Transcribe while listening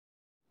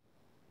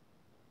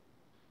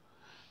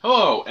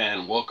Hello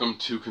and welcome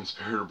to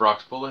Conspirator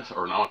Brock's Bullet,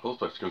 or not Bullet,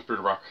 but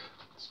Conspirator Brock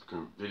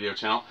video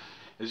channel.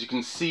 As you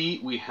can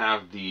see, we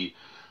have the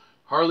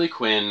Harley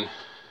Quinn,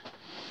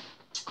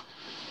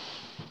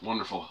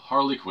 wonderful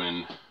Harley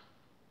Quinn,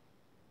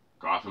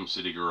 Gotham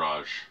City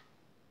Garage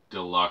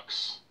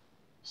Deluxe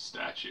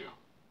statue.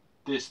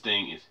 This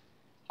thing is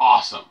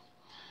awesome.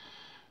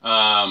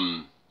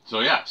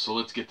 So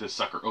let's get this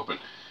sucker open.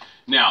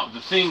 Now,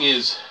 the thing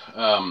is,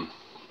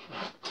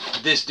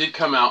 this did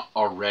come out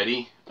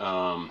already.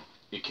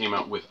 It came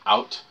out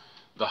without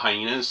the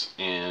hyenas,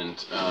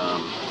 and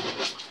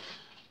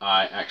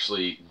I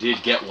actually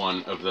did get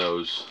one of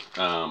those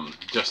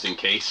just in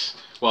case.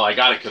 Well, I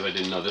got it because I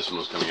didn't know this one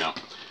was coming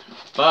out.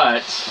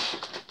 But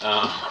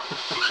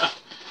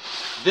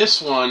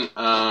this one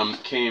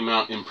came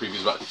out in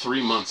previews about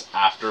 3 months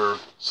after,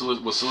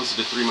 was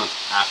solicited 3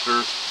 months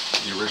after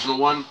the original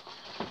one.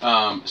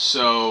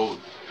 So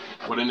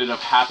what ended up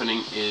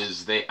happening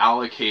is they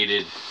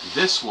allocated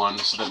this one,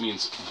 so that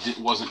means it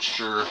wasn't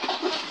sure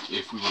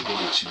if we were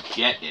going to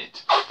get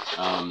it.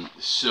 I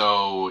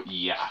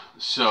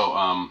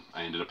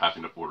ended up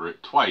having to order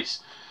it twice.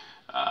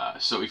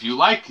 So if you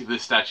like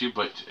this statue,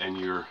 and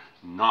you're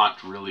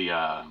not really,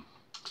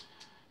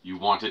 you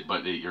want it,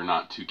 but you're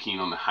not too keen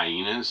on the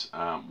hyenas,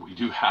 we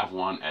do have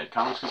one at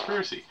Comics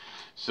Conspiracy.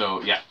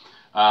 So yeah,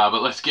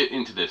 but let's get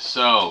into this.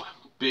 So,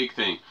 big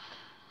thing.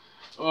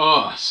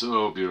 Oh,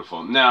 so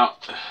beautiful. Now,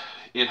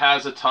 it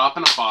has a top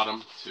and a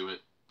bottom to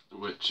it,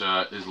 which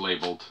is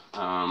labeled.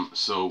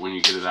 So when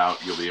you get it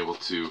out, you'll be able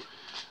to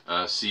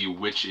see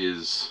which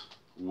is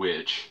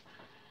which.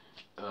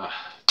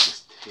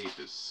 This tape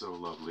is so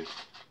lovely.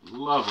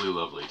 Lovely,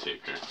 lovely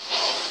tape here.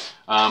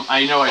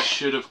 I know I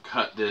should have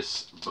cut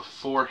this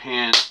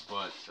beforehand,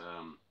 but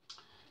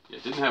yeah,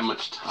 didn't have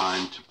much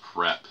time to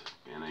prep,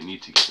 and I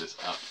need to get this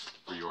up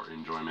for your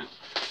enjoyment.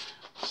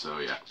 So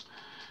yeah.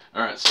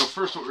 Alright, so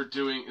first what we're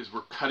doing is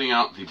we're cutting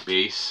out the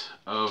base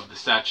of the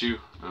statue,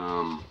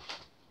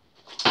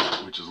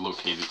 which is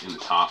located in the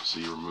top. So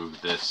you remove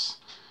this,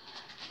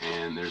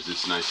 and there's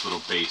this nice little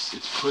base.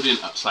 It's put in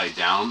upside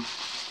down,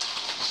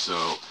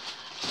 so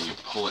when you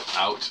pull it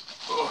out,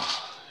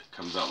 it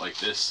comes out like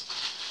this.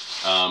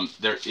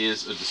 There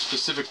is a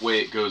specific way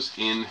it goes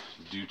in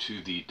due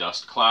to the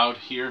dust cloud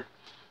here.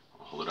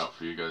 I'll hold it out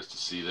for you guys to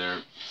see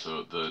there.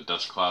 So the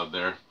dust cloud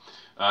there.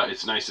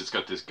 It's nice, it's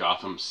got this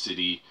Gotham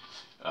City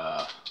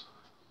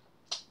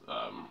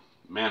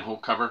manhole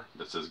cover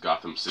that says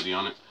Gotham City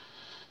on it.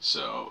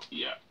 So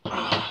yeah,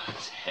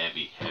 it's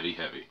heavy, heavy,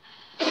 heavy.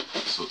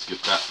 So let's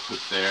get that put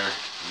there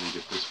and then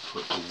get this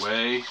put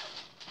away.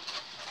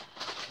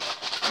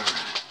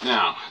 Alright,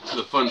 now to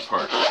the fun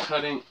part,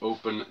 cutting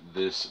open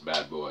this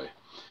bad boy.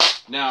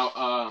 Now,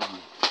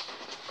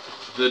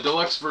 the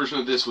deluxe version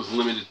of this was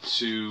limited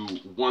to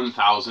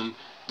 1,000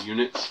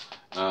 units.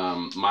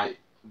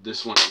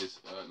 This one is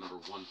number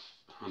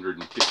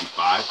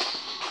 155.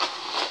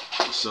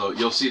 So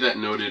you'll see that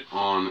noted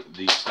on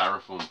the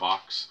styrofoam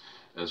box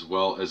as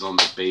well as on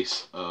the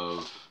base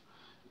of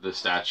the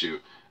statue.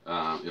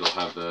 It'll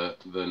have the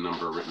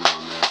number written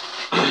on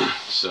there.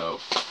 So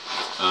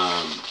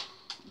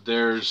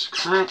there's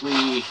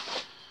currently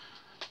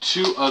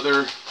 2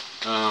 other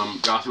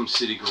Gotham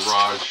City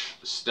Garage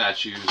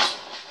statues.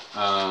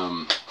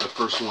 The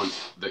first one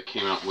that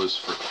came out was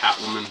for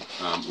Catwoman,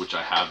 which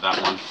I have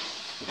that one.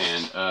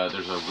 And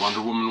there's a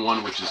Wonder Woman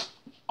one, which is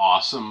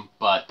awesome,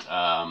 but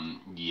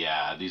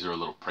yeah, these are a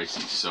little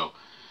pricey. So,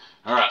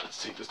 alright,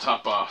 let's take this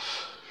top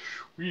off.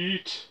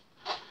 Sweet.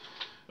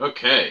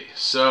 Okay,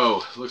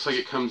 so looks like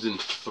it comes in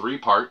 3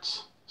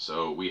 parts.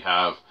 So we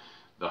have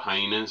the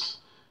hyenas,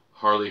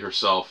 Harley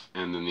herself,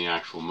 and then the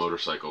actual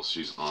motorcycle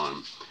she's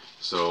on.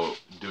 So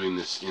doing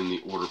this in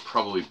the order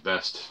probably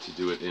best to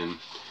do it in.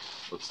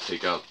 Let's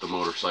take out the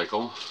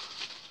motorcycle,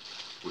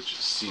 which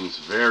seems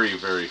very,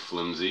 very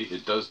flimsy.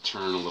 It does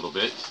turn a little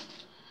bit.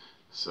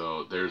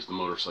 So there's the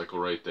motorcycle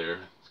right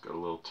there. It's got a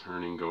little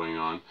turning going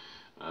on.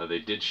 They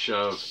did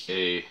shove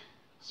a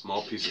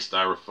small piece of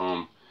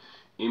styrofoam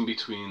in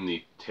between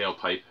the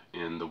tailpipe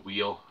and the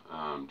wheel,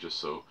 just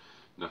so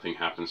nothing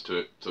happens to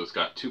it. So it's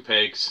got 2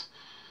 pegs.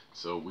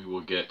 So we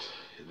will get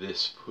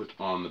this put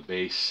on the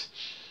base.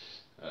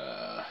 If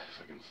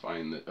I can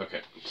find the...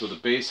 Okay, so the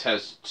base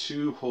has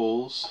 2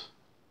 holes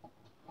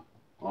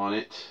on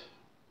it.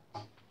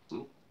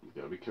 You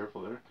gotta be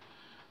careful there.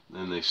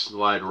 Then they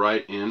slide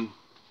right in.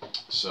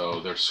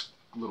 So there's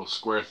little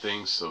square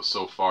things.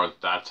 So far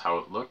that's how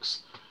it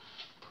looks.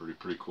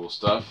 Pretty cool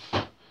stuff.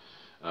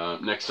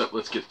 Next up,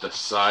 let's get the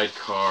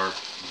sidecar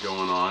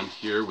going on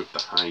here with the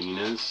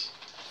hyenas.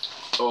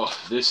 Oh,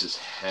 this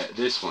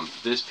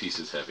piece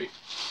is heavy.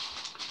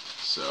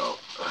 So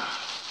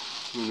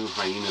who knew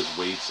hyenas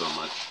weighed so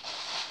much?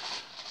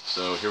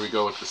 So here we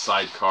go with the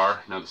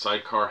sidecar. Now the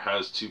sidecar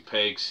has 2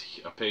 pegs,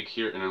 a peg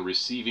here and a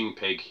receiving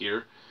peg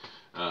here.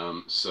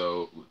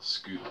 So let's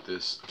scoot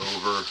this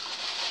over,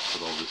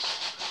 put all this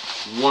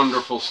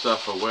wonderful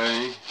stuff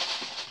away.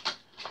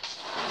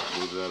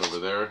 Move that over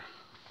there.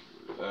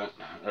 That.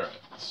 Alright,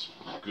 let's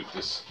scoot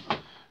this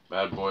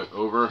bad boy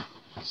over.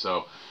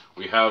 So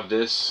we have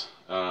this.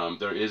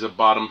 There is a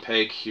bottom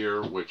peg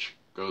here which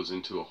goes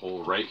into a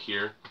hole right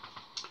here.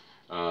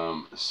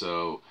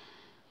 So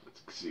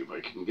let's see if I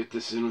can get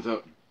this in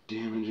without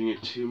damaging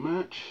it too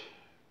much.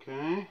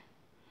 Okay.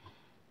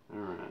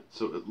 Alright,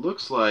 so it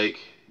looks like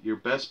your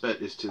best bet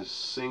is to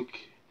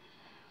sink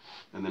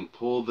and then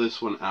pull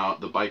this one out,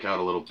 the bike out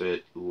a little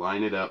bit,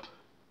 line it up,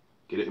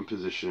 get it in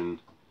position,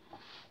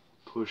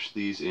 push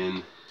these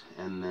in,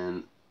 and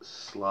then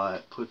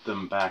slide, put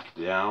them back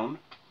down.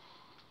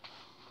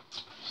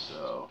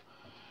 So,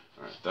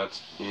 alright,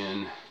 that's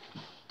in.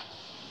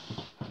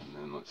 And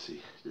then let's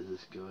see, does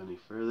this go any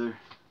further?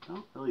 I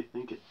don't really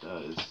think it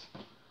does.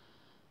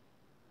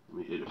 I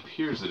mean, it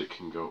appears that it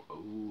can go a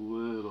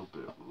little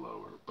bit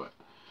lower, but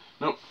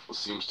nope,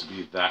 seems to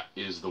be that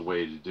is the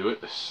way to do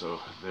it.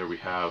 So there we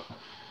have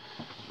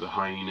the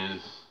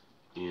hyenas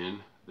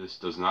in. This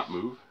does not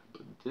move,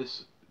 but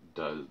this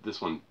does.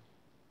 This one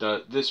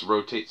does. This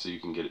rotates so you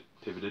can get it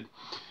pivoted.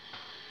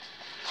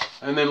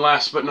 And then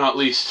last but not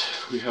least,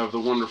 we have the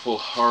wonderful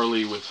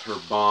Harley with her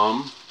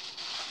bomb.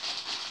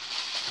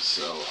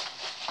 So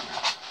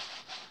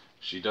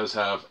she does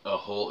have a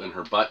hole in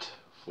her butt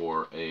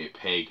for a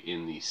peg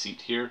in the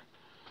seat here.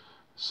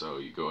 So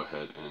you go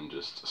ahead and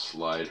just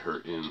slide her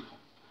in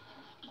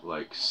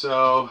like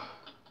so.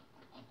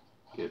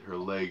 Get her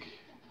leg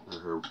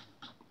or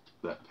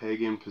that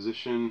peg in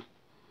position.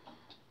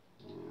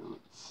 And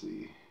let's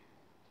see.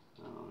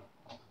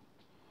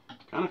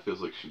 Kind of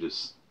feels like she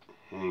just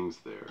hangs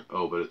there.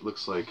 Oh, but it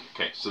looks like,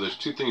 okay, so there's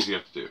two things you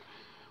have to do.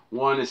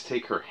 One is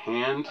take her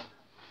hand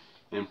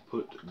and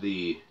put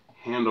the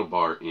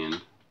handlebar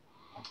in,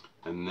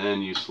 and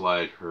then you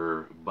slide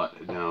her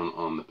butt down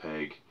on the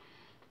peg,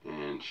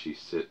 and she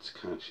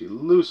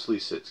loosely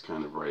sits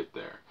kind of right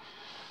there.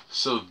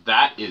 So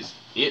that is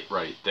it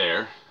right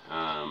there.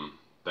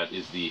 That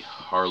is the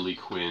Harley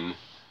Quinn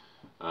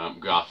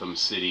Gotham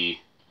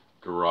City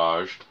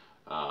Garage.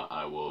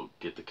 I will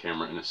get the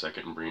camera in a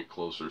second and bring it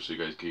closer so you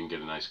guys can get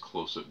a nice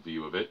close-up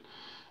view of it.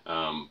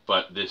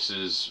 But this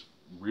is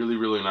really,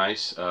 really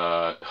nice.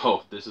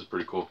 Oh, this is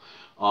pretty cool.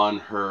 On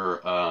her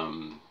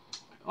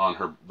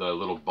the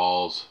little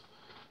balls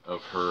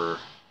of her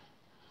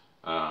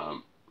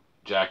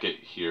jacket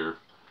here,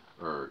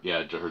 or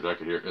yeah, her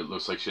jacket here, it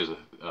looks like she has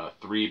a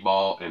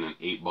 3-ball and an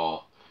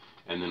 8-ball,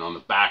 and then on the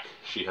back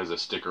she has a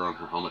sticker on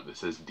her helmet that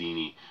says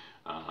Dini,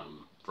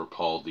 for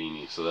Paul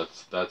Dini. So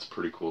that's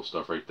pretty cool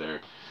stuff right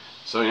there.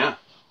 So yeah,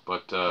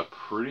 but I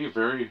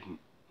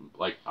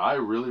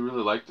really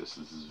like this.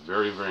 This is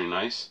very, very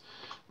nice,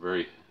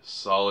 very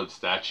solid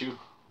statue.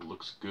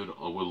 Looks good.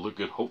 Will look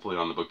good hopefully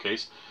on the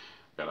bookcase.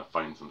 Gotta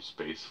find some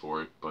space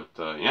for it, but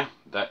yeah,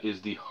 that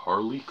is the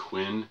Harley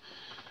Quinn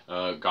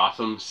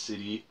Gotham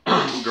City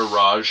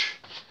Garage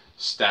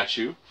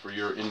statue for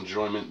your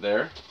enjoyment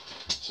there.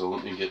 So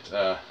let me get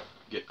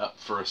up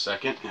for a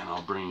second, and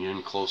I'll bring you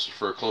in closer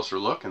for a closer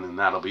look, and then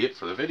that'll be it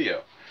for the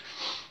video.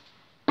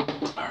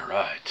 All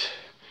right.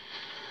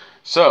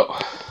 So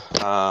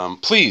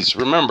please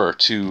remember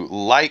to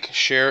like,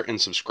 share,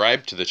 and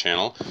subscribe to the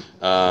channel.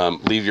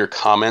 Leave your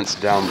comments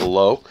down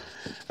below.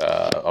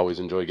 Always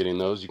enjoy getting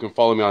those. You can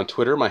follow me on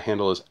Twitter. My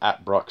handle is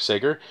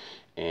 @BrockSager.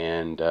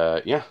 And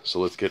yeah, so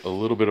let's get a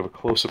little bit of a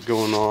close-up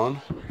going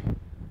on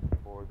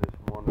for this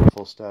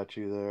wonderful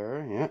statue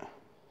there. Yeah,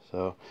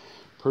 so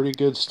pretty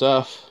good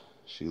stuff.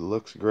 She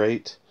looks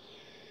great.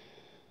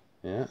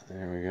 Yeah,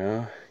 there we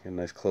go. Get a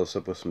nice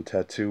close-up with some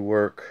tattoo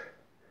work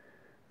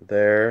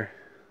there.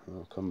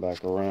 I'll come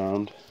back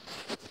around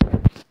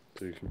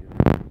so you can get a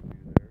good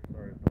view there.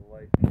 Sorry if the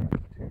light changes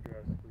too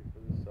drastically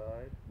for this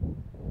side.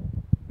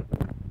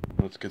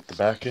 Let's get the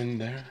back end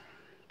there.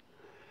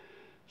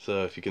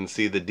 So if you can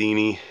see the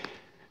Dini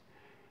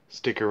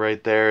sticker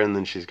right there, and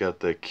then she's got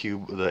the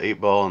cube, the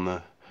 8-ball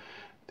and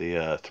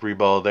the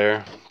 3-ball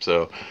there.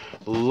 So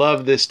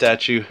love this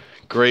statue.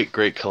 Great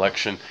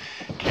collection.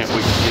 Can't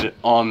wait to get it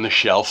on the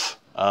shelf.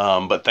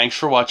 But thanks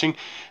for watching,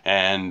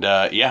 and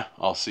yeah,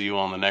 I'll see you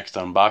on the next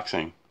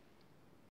unboxing.